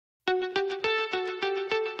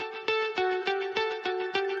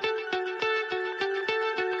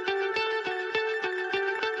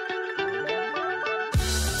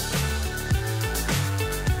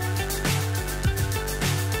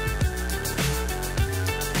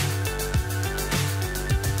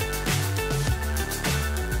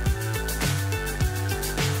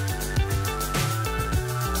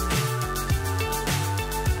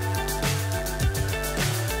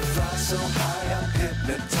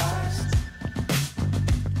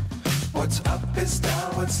What's up is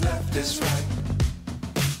down, what's left is right.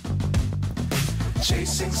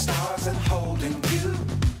 Chasing stars and holding you.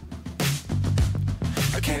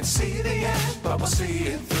 I can't see the end, but we'll see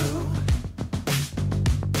it through.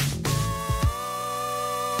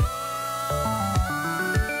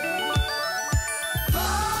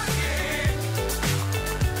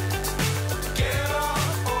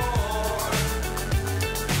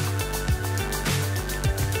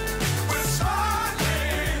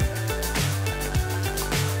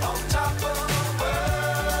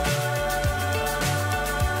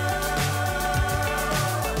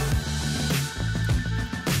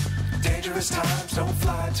 Times don't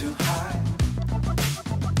fly too high.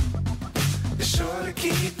 Be sure to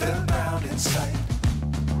keep the ground in sight.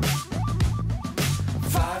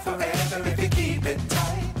 Fly forever if you keep it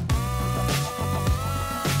tight.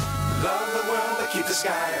 Love the world, but keep the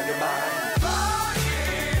sky on your mind.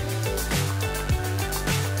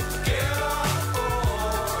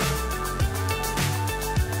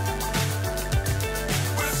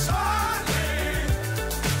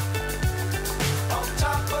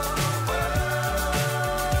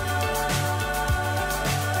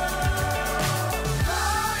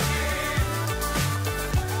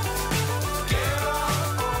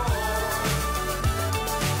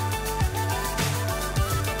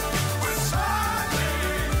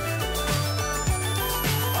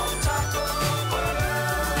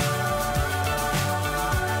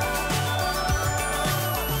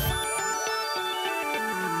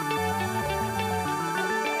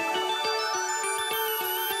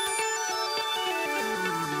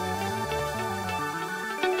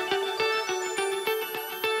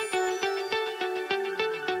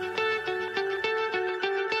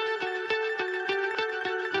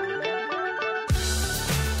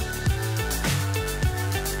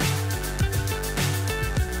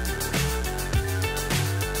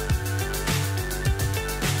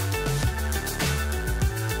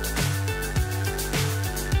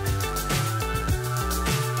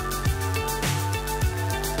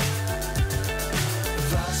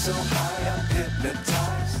 So high I'm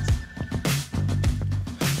hypnotized.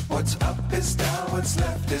 What's up is down, what's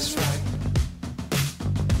left is right.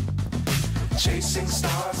 Chasing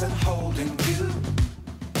stars and holding you.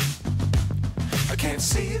 I can't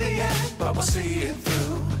see the end, but we'll see it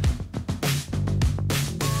through.